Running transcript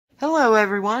Hello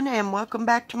everyone and welcome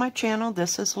back to my channel.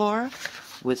 This is Laura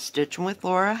with Stitchin with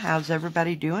Laura. How's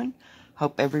everybody doing?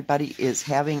 Hope everybody is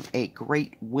having a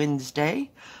great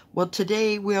Wednesday. Well,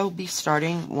 today we'll be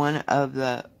starting one of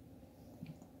the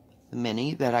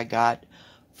mini that I got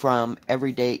from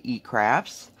Everyday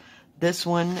eCrafts. This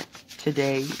one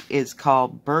today is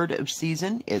called Bird of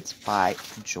Season. It's by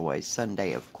Joy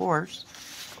Sunday, of course.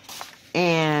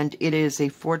 And it is a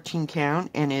 14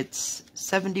 count, and it's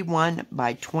 71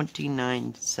 by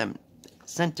 29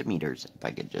 centimeters, if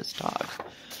I could just talk.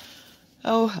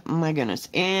 Oh my goodness.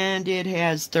 And it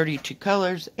has 32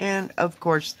 colors, and of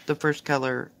course the first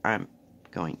color I'm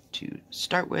going to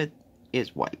start with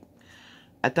is white.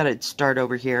 I thought I'd start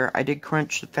over here. I did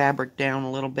crunch the fabric down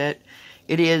a little bit.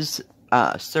 It is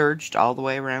serged all the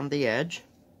way around the edge.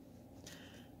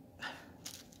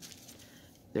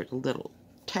 There's a little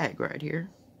tag right here.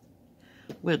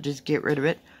 We'll just get rid of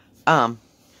it.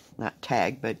 Not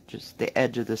tag, but just the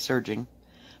edge of the serging.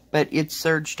 But it's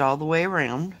serged all the way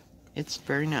around. It's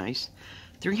very nice.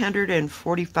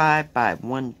 345 by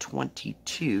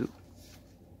 122.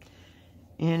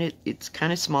 And it's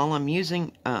kind of small. I'm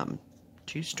using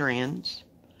 2 strands.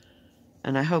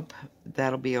 And I hope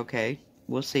that'll be okay.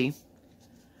 We'll see.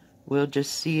 We'll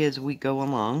just see as we go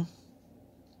along.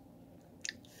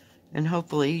 And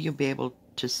hopefully you'll be able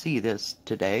to see this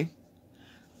today.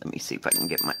 Let me see if I can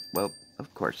get my, well,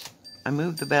 of course, I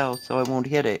moved the bell so I won't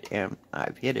hit it, and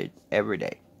I've hit it every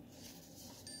day.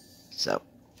 So,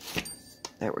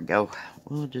 there we go.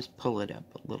 We'll just pull it up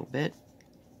a little bit.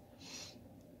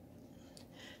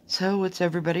 So, what's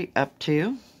everybody up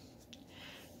to?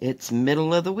 It's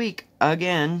middle of the week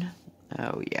again.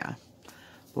 Oh, yeah.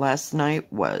 Last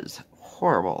night was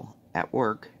horrible at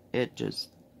work. It just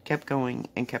kept going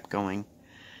and kept going.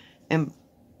 And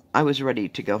I was ready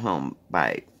to go home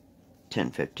by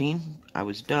 10:15. I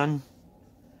was done.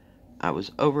 I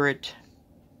was over it.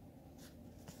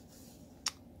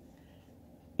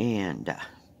 And,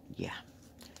 yeah.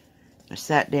 I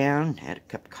sat down, had a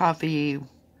cup of coffee,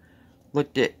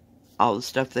 looked at all the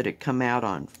stuff that had come out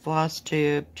on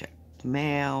FlossTube, checked the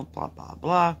mail, blah, blah,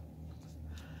 blah.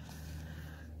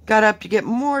 Got up to get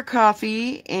more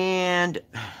coffee, and,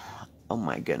 oh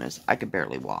my goodness, I could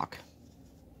barely walk.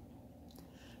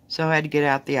 So I had to get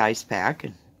out the ice pack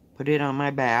and put it on my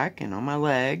back and on my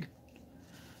leg.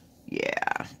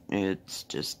 Yeah, it's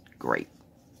just great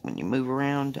when you move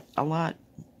around a lot.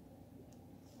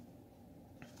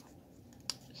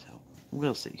 So,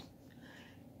 we'll see.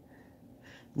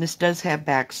 This does have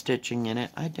back stitching in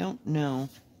it. I don't know.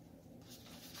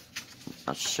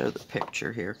 I'll show the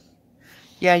picture here.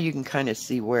 Yeah, you can kind of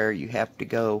see where you have to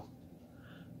go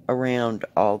around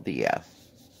all the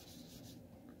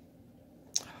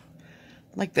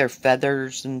like their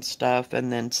feathers and stuff,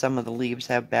 and then some of the leaves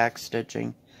have back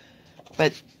stitching,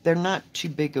 but they're not too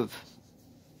big of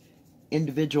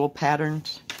individual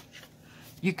patterns.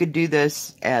 You could do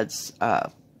this as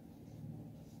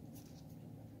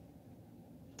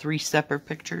 3 separate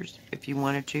pictures if you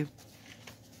wanted to.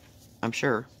 I'm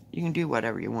sure you can do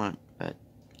whatever you want, but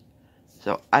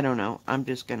so I don't know. I'm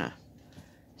just gonna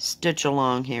stitch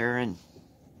along here and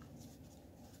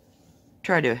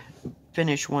try to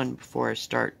finish one before I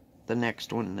start the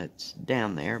next one that's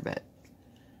down there, but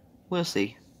we'll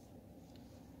see.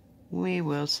 We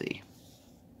will see.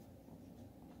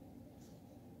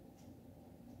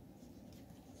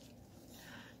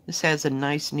 This has a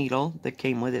nice needle that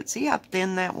came with it. See how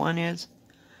thin that one is?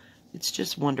 It's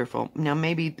just wonderful. Now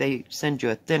maybe they send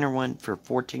you a thinner one for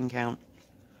 14 count,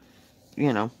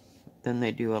 you know, than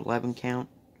they do 11 count.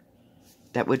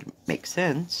 That would make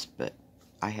sense, but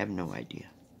I have no idea.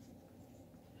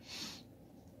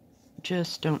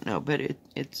 Just don't know, but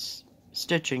it's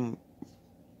stitching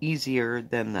easier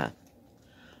than the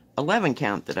 11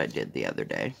 count that I did the other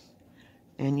day.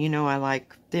 And you know I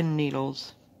like thin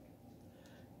needles,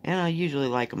 and I usually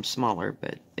like them smaller,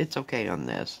 but it's okay on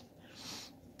this.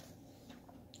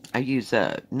 I use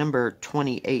a number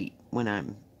 28 when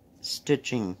I'm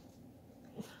stitching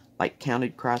like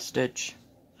counted cross stitch,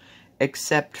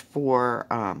 except for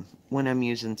when I'm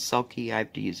using sulky, I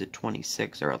have to use a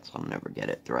 26 or else I'll never get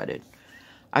it threaded.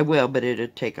 I will, but it'll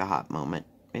take a hot moment.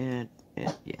 Yeah.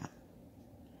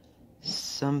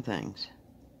 Some things.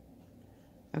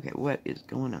 Okay, what is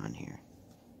going on here?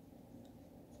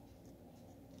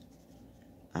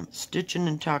 I'm stitching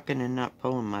and talking and not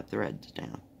pulling my threads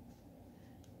down.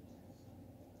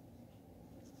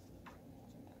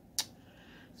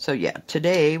 So yeah,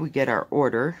 today we get our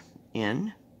order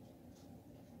in.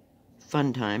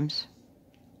 Fun times.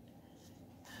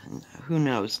 Who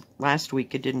knows? Last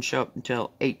week it didn't show up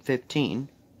until 8:15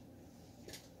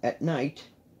 at night.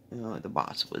 Oh, the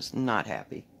boss was not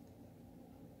happy.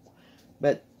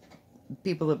 But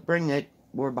people that bring it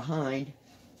were behind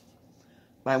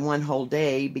by one whole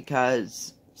day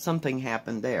because something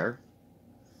happened there.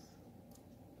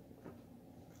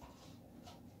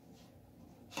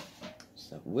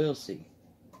 So we'll see.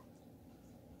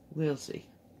 We'll see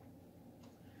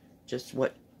just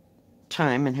what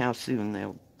time and how soon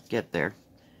they'll get there.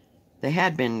 They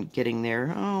had been getting there,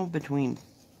 between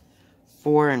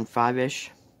 4 and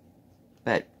 5-ish.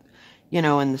 But, you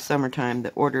know, in the summertime,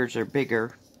 the orders are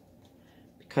bigger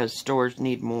because stores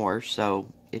need more,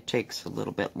 so it takes a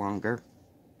little bit longer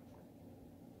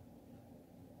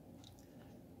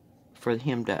for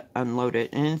him to unload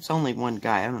it. And it's only one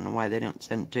guy. I don't know why they don't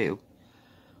send two.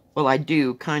 Well, I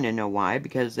do kind of know why,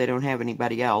 because they don't have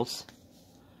anybody else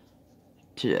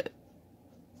to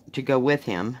go with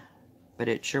him. But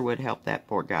it sure would help that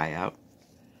poor guy out.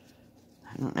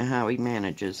 I don't know how he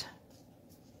manages.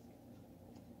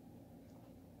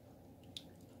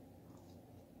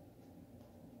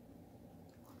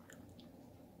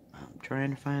 I'm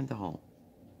trying to find the hole.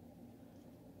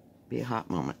 Be a hot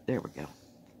moment. There we go.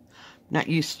 Not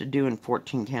used to doing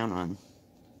 14 count on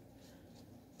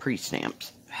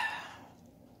pre-stamps.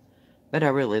 But I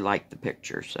really liked the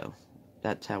picture, so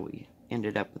that's how we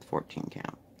ended up with 14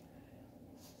 count.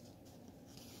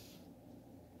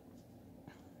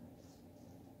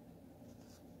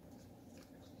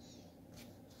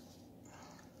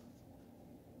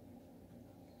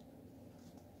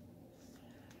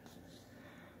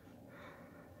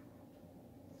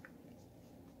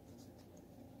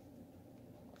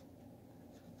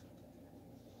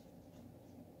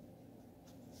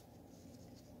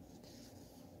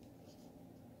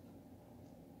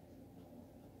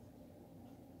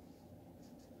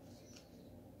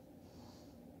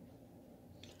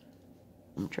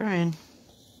 I'm trying.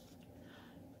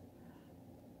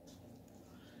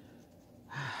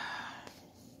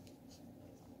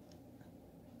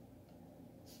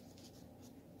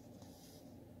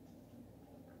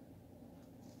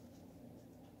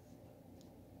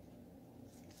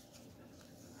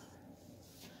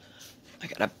 I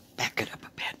gotta back it up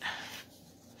a bit.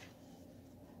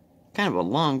 Kind of a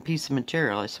long piece of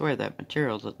material. I swear that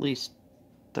material is at least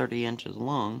 30 inches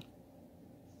long.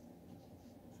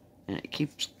 And it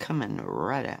keeps coming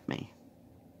right at me.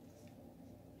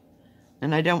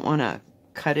 And I don't want to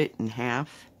cut it in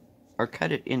half or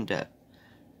cut it into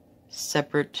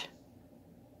separate,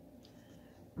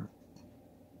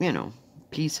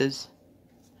 pieces.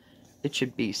 It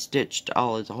should be stitched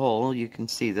all as a whole. You can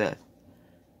see the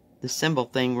symbol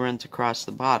thing runs across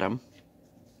the bottom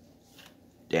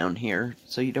down here,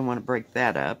 so you don't want to break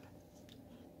that up.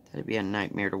 That'd be a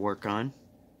nightmare to work on.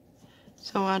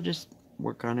 So I'll just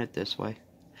work on it this way.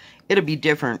 It'll be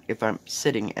different if I'm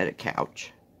sitting at a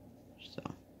couch. So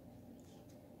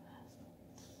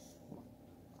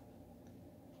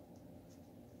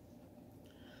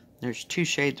there's 2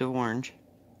 shades of orange.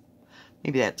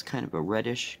 Maybe that's kind of a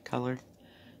reddish color.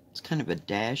 It's kind of a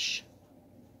dash.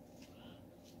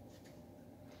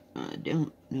 I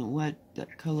don't know what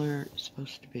that color is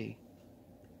supposed to be.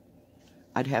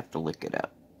 I'd have to look it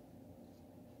up.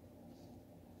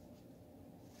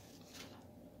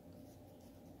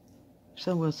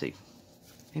 So we'll see.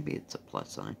 Maybe it's a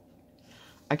plus sign.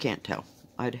 I can't tell.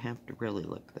 I'd have to really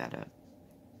look that up.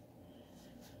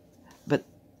 But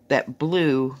that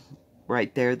blue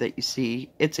right there that you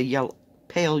see, it's a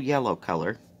pale yellow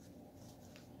color.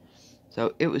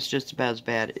 So it was just about as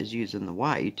bad as using the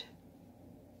white.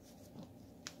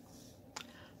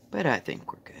 But I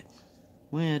think we're good.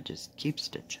 We'll just keep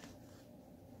stitching.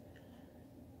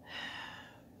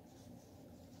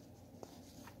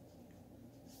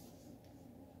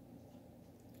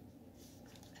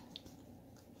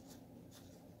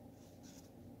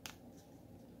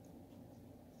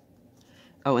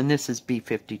 Oh, and this is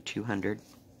B5200.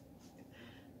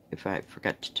 If I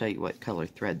forgot to tell you what color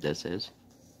thread this is.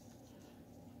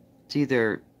 It's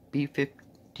either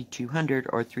B5200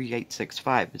 or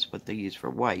 3865 is what they use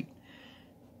for white.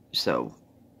 So,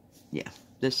 yeah,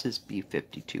 this is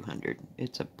B5200.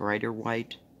 It's a brighter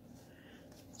white.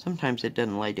 Sometimes it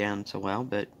doesn't lay down so well,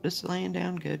 but this is laying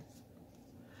down good.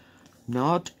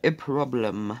 Not a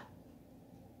problem.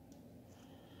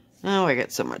 Oh, I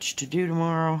got so much to do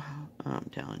tomorrow. I'm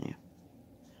telling you.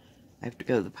 I have to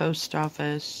go to the post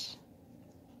office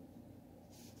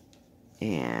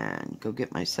and go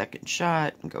get my second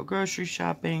shot and go grocery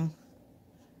shopping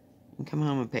and come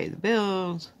home and pay the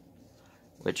bills,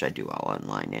 which I do all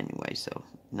online anyway, so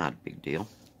not a big deal.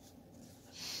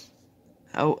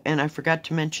 Oh, and I forgot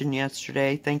to mention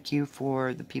yesterday, thank you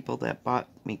for the people that bought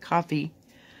me coffee.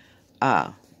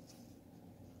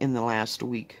 in the last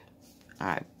week.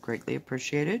 I greatly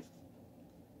appreciate it.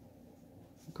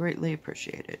 Greatly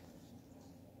appreciate it.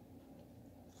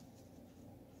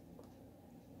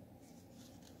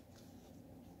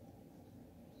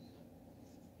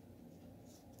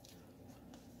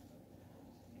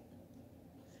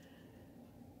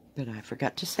 But I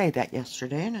forgot to say that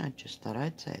yesterday, and I just thought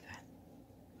I'd say that.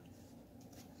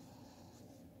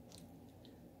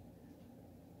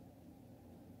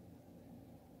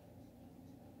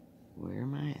 Where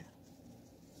am I at?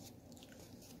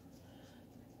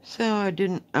 So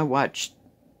I watched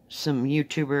some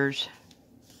YouTubers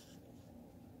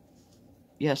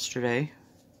yesterday.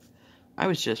 I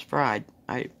was just fried.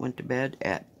 I went to bed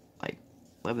at like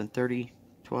 11:30,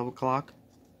 12 o'clock.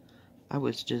 I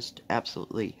was just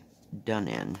absolutely done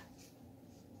in.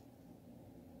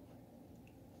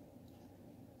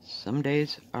 Some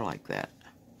days are like that.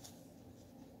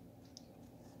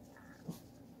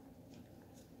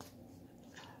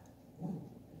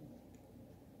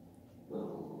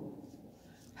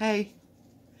 Hey,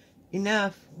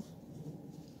 enough.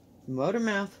 Motor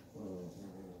mouth.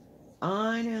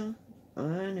 I know.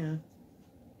 I know.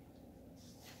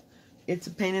 It's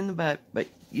a pain in the butt, but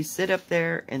you sit up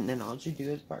there and then all you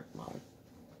do is bark, Mother.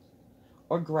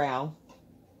 Or growl.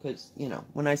 Because, you know,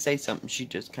 when I say something, she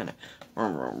just kind of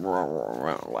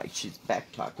like she's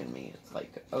back talking me. It's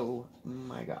like, oh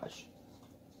my gosh.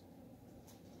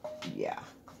 Yeah.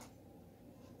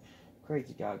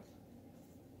 Crazy dog.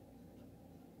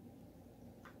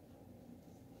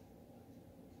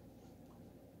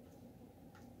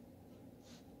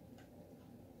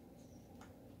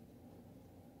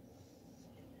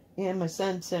 And my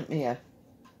son sent me a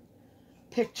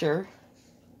picture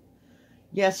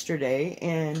yesterday,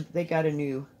 and they got a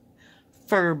new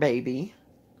fur baby.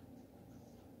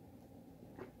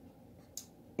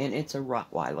 And it's a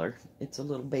Rottweiler. It's a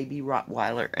little baby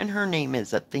Rottweiler, and her name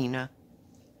is Athena.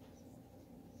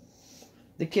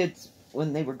 The kids,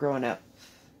 when they were growing up,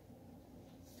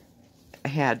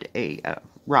 had a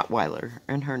Rottweiler,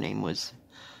 and her name was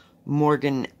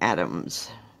Morgan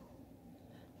Adams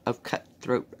of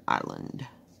Cutthroat Island.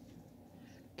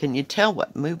 Can you tell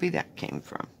what movie that came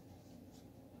from?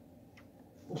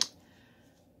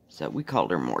 So we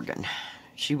called her Morgan.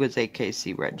 She was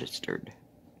AKC registered.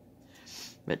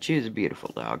 But she was a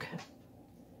beautiful dog.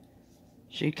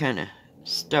 She kind of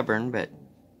stubborn, but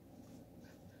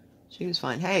she was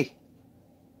fine. Hey,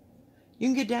 you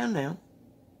can get down now.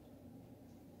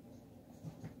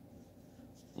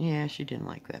 Yeah, she didn't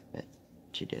like that, but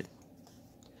she did.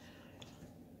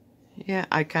 Yeah,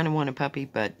 I kind of want a puppy,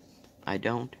 but I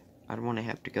don't. I don't want to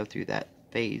have to go through that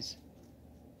phase.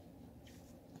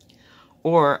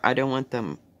 Or I don't want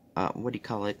them, what do you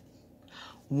call it,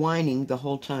 whining the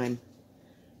whole time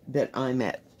that I'm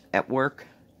at work.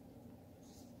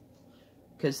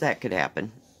 Because that could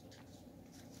happen.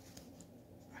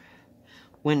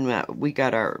 When we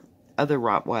got our other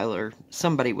Rottweiler,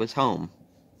 somebody was home,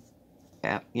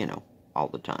 you know, all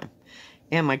the time.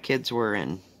 And my kids were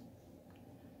in,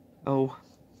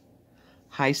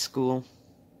 high school.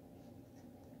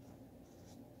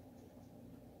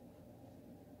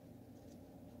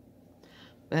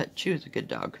 But she was a good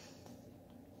dog.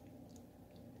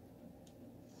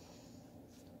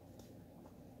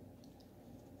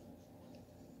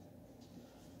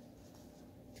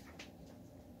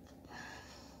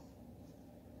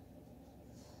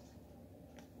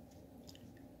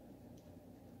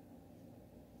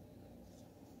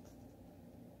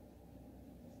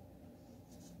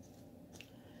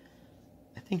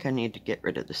 I think I need to get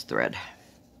rid of this thread.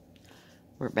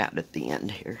 We're about at the end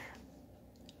here.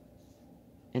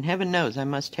 And heaven knows I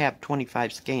must have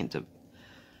 25 skeins of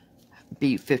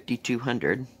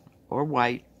B5200, or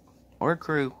white, or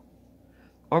crew,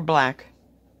 or black.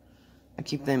 I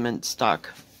keep them in stock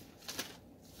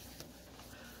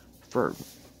for,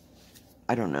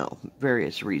 I don't know,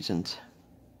 various reasons.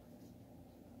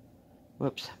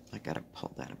 Whoops, I gotta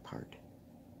pull that apart.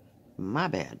 My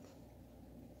bad.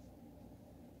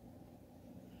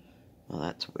 Well,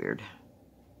 that's weird.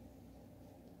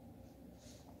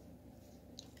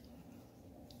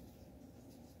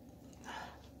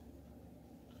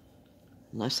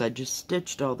 Unless I just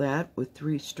stitched all that with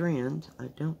 3 strands. I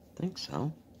don't think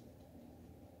so.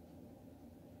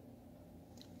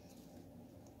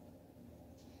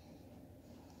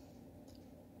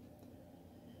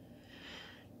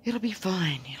 It'll be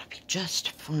fine. It'll be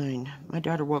just fine. My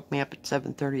daughter woke me up at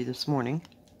 7:30 this morning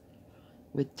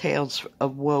with tales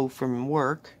of woe from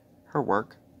work. Her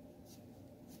work.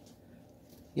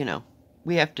 You know,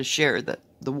 we have to share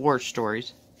the war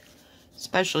stories.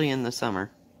 Especially in the summer.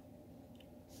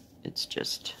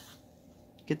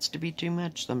 It gets to be too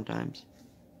much sometimes.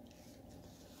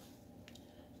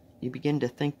 You begin to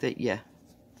think that you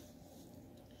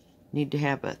need to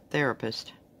have a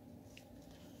therapist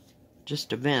just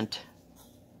to vent.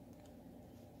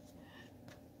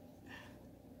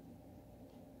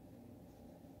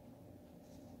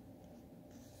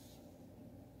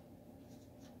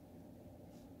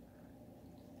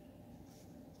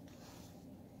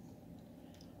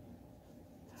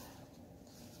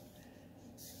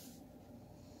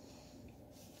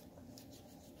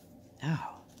 Oh.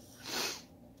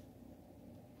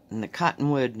 And the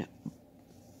cottonwood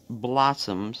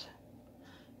blossoms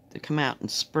that come out in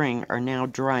spring are now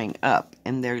drying up,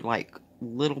 and they're like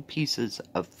little pieces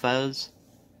of fuzz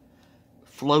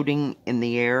floating in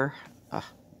the air. Oh,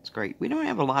 it's great. We don't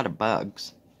have a lot of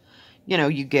bugs. You know,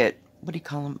 you get, what do you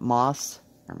call them? Moths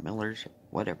or millers,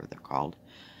 whatever they're called,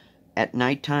 at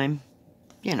nighttime,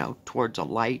 you know, towards a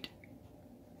light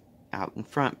out in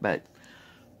front, but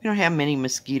we don't have many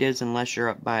mosquitoes unless you're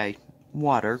up by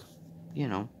water, you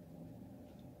know.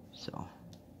 So,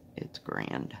 it's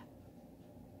grand.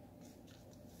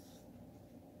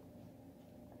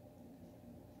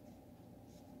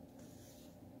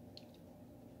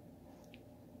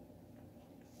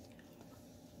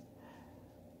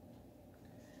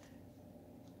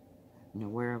 Know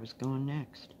where I was going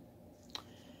next.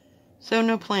 So,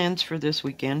 no plans for this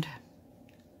weekend.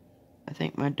 I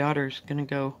think my daughter's gonna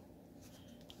go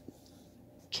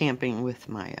camping with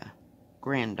my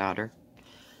granddaughter,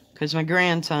 because my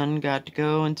grandson got to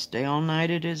go and stay all night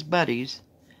at his buddy's,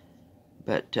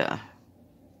 but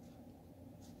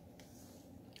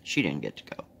she didn't get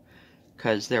to go,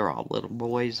 because they're all little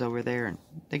boys over there, and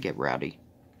they get rowdy.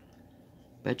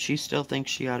 But she still thinks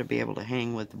she ought to be able to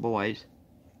hang with the boys.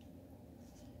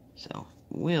 So,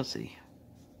 we'll see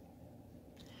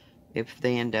if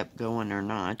they end up going or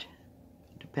not.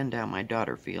 Depend how my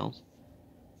daughter feels.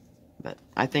 But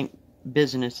I think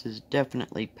business has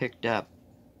definitely picked up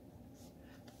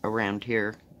around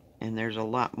here, and there's a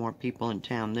lot more people in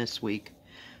town this week.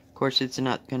 Of course, it's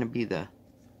not going to be the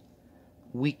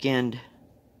weekend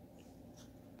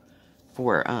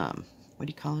for, what do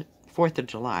you call it? 4th of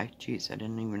July. Jeez, I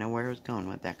didn't even know where I was going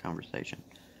with that conversation.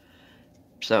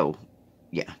 So,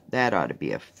 yeah, that ought to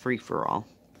be a free-for-all.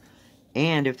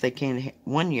 And if they can,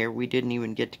 one year we didn't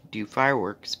even get to do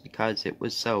fireworks because it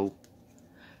was so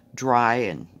dry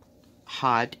and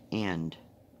hot, and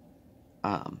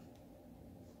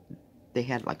they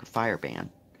had like a fire ban.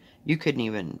 You couldn't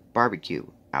even barbecue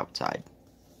outside.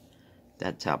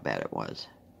 That's how bad it was.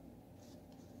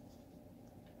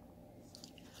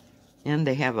 And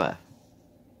they have a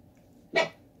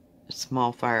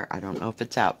small fire. I don't know if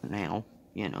it's out now,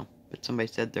 you know, but somebody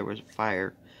said there was a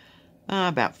fire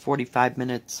about 45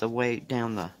 minutes away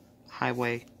down the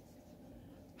highway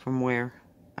from where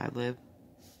I live.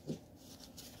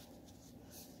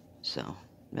 So,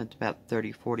 that's about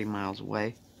 30-40 miles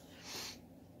away.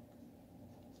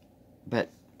 But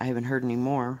I haven't heard any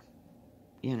more,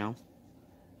 you know,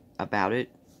 about it.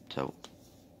 So,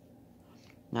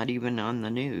 not even on the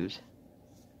news.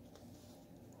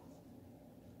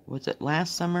 Was it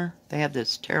last summer? They had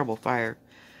this terrible fire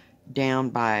down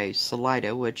by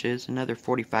Salida, which is another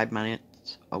 45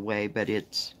 minutes away, but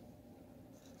it's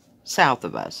south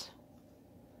of us.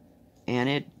 And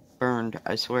it burned,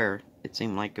 I swear, it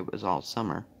seemed like it was all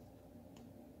summer.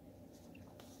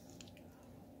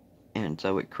 And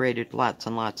so it created lots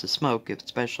and lots of smoke,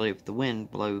 especially if the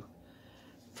wind blew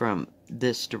from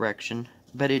this direction.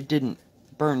 But it didn't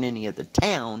burn any of the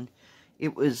town.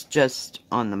 It was just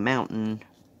on the mountain,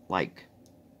 like,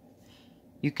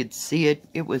 you could see it.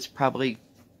 It was probably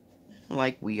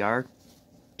like we are,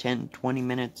 10-20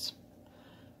 minutes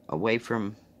away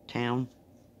from town.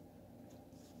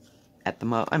 At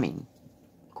the I mean,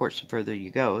 of course, the further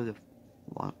you go, the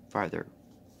lot farther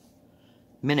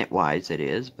minute-wise it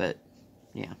is, but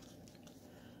yeah.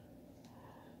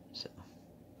 So,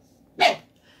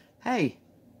 hey,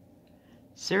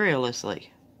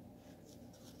 seriously.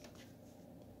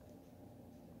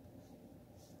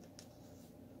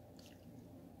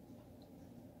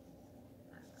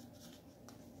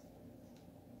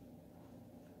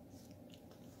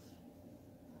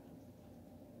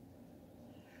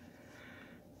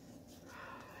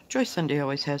 Joy Sunday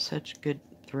always has such good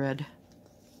thread.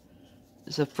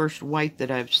 It's the first white that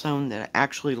I've sewn that I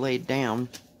actually laid down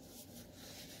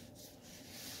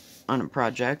on a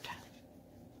project.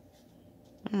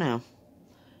 I don't know.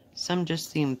 Some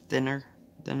just seem thinner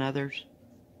than others.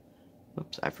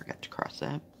 Oops, I forgot to cross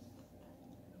that.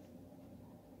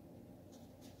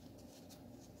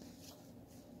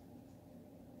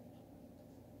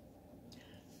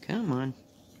 Come on.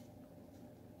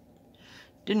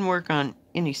 Didn't work on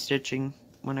any stitching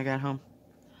when I got home.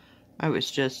 I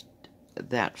was just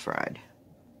that fried.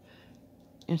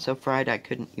 And so fried I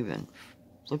couldn't even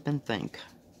flip and think.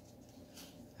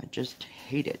 I just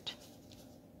hate it.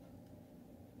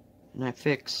 And I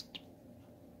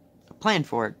planned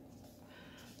for it.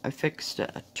 I fixed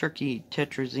a turkey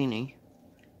tetrazzini.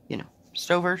 You know,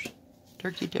 Stover's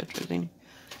turkey tetrazzini.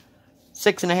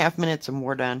 6.5 minutes and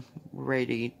we're done. We're ready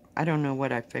to eat. I don't know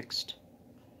what I fixed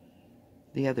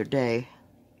the other day.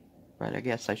 But I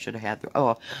guess I should have had...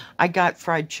 Oh, I got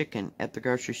fried chicken at the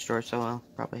grocery store, so I'll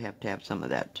probably have to have some of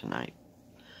that tonight.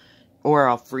 Or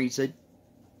I'll freeze it.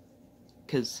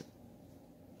 Because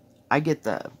I get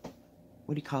the...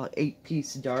 What do you call it?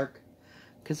 8-piece dark.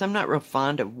 Because I'm not real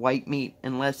fond of white meat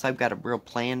unless I've got a real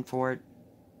plan for it.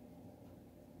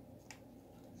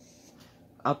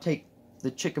 I'll take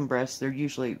the chicken breasts. They're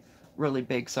usually really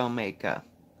big, so I'll make a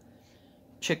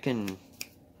chicken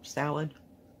salad.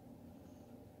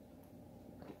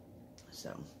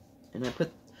 So, and I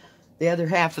put the other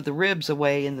half of the ribs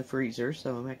away in the freezer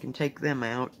so I can take them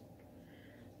out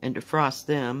and defrost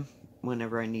them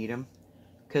whenever I need them.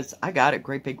 Because I got a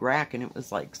great big rack and it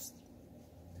was like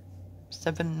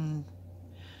 $7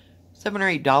 or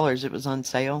 $8. It was on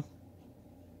sale.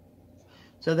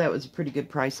 So that was a pretty good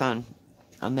price on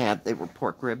that. They were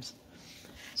pork ribs.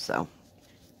 So,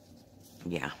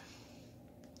 yeah.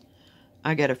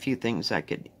 I got a few things I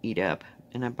could eat up.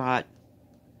 And I bought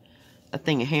a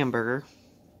thing of hamburger.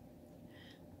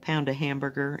 Pound of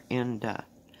hamburger. And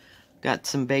got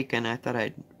some bacon. I thought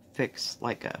I'd fix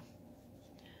like a...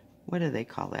 What do they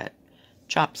call that?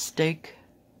 Chopped steak.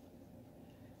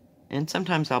 And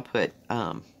sometimes I'll put...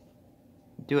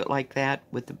 do it like that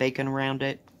with the bacon around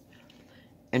it.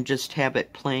 And just have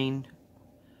it plain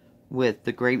with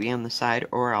the gravy on the side,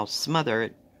 or I'll smother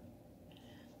it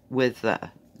with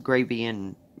gravy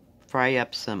and fry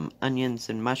up some onions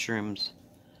and mushrooms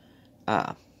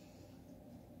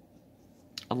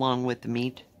along with the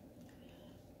meat,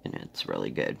 and it's really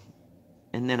good.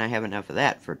 And then I have enough of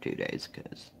that for 2 days,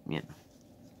 because, you know,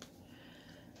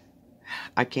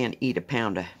 I can't eat a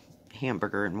pound of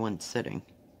hamburger in one sitting.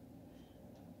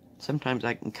 Sometimes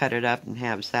I can cut it up and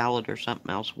have salad or something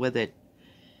else with it.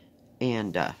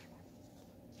 And,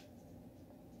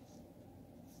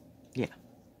 yeah.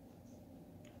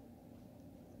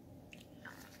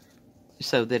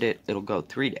 So that it'll go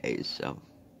 3 days, so.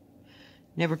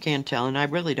 Never can tell. And I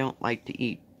really don't like to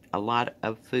eat a lot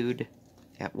of food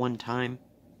at one time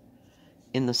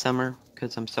in the summer,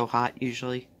 because I'm so hot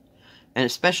usually. And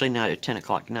especially not at 10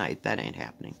 o'clock at night. That ain't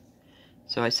happening.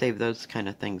 So I save those kind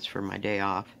of things for my day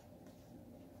off.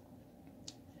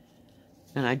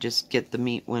 And I just get the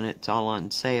meat when it's all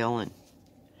on sale and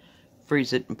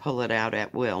freeze it and pull it out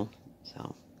at will.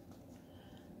 So,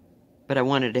 but I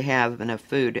wanted to have enough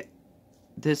food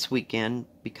this weekend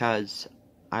because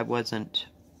I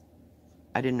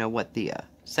didn't know what the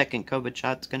second COVID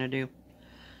shot's going to do.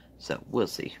 So, we'll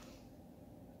see.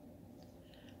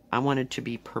 I wanted to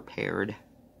be prepared.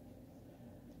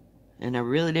 And I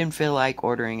really didn't feel like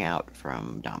ordering out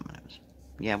from Domino's.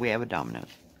 Yeah, we have a Domino's.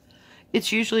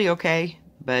 It's usually okay,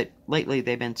 but lately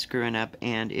they've been screwing up,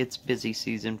 and it's busy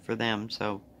season for them,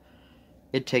 so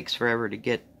it takes forever to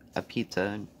get a pizza,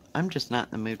 and I'm just not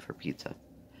in the mood for pizza.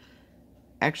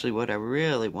 Actually, what I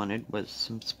really wanted was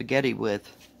some spaghetti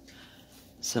with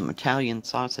some Italian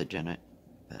sausage in it,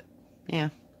 but yeah.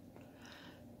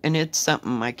 And it's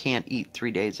something I can't eat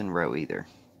 3 days in a row either.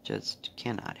 Just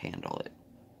cannot handle it.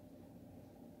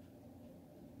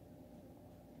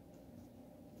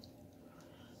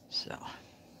 So,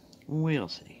 we'll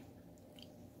see.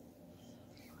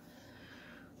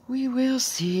 We will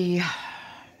see.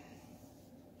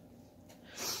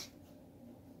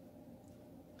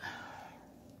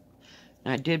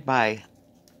 I did buy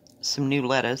some new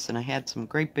lettuce, and I had some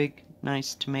great big,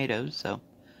 nice tomatoes, so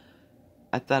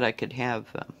I thought I could have,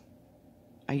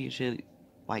 I usually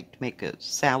like to make a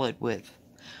salad with,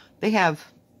 they have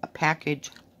a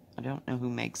package, I don't know who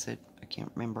makes it, I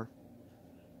can't remember.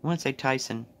 I want to say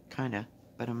Tyson, kind of,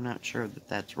 but I'm not sure that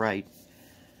that's right.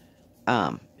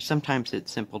 Sometimes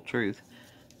it's Simple Truth.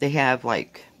 They have,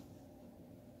 like,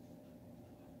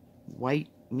 white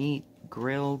meat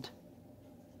grilled,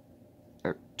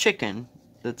 or chicken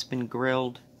that's been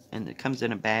grilled, and it comes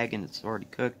in a bag, and it's already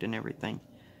cooked and everything.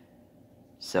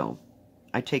 So,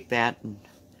 I take that and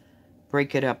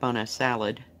break it up on a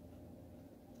salad,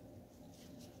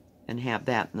 and have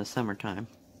that in the summertime,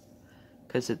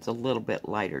 because it's a little bit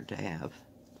lighter to have.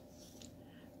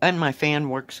 And my fan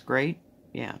works great.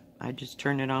 Yeah, I just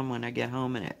turn it on when I get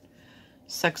home, and it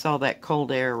sucks all that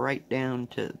cold air right down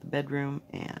to the bedroom,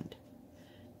 and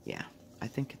yeah, I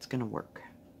think it's going to work.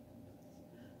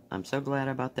 I'm so glad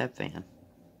I bought that fan.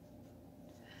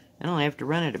 I only have to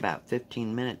run it about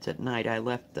 15 minutes at night. I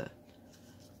left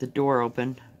the door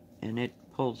open, and it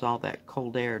pulls all that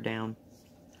cold air down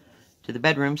to the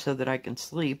bedroom so that I can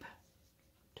sleep.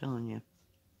 I'm telling you.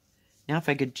 Now if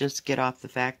I could just get off the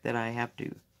fact that I have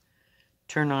to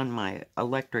turn on my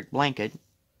electric blanket.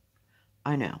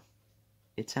 I know.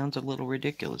 It sounds a little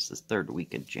ridiculous this third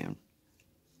week of June.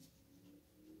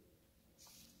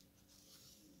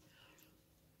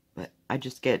 But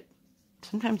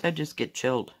sometimes I just get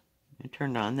chilled. I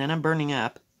turn it on, then I'm burning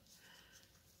up.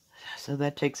 So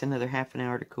that takes another half an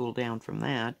hour to cool down from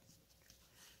that.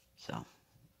 So,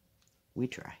 we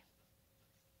try.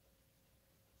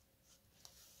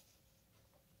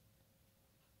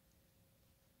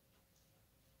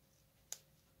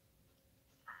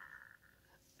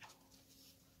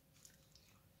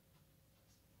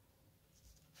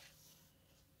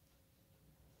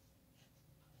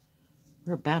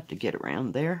 We're about to get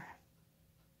around there.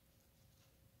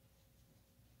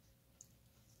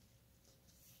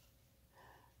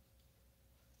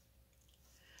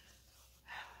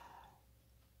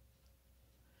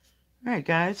 Alright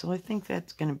guys, well I think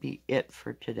that's going to be it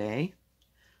for today.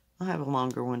 I'll have a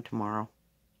longer one tomorrow.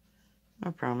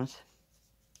 I promise.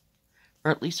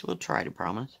 Or at least we'll try to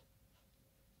promise.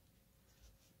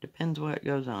 Depends what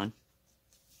goes on.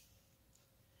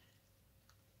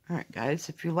 Alright guys,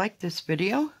 if you like this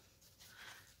video,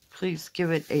 please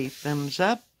give it a thumbs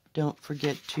up. Don't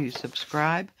forget to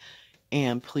subscribe.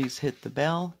 And please hit the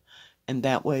bell. And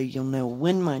that way you'll know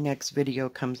when my next video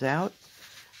comes out.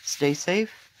 Stay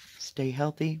safe. Stay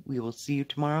healthy. We will see you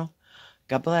tomorrow.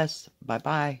 God bless.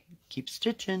 Bye-bye. Keep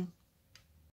stitching.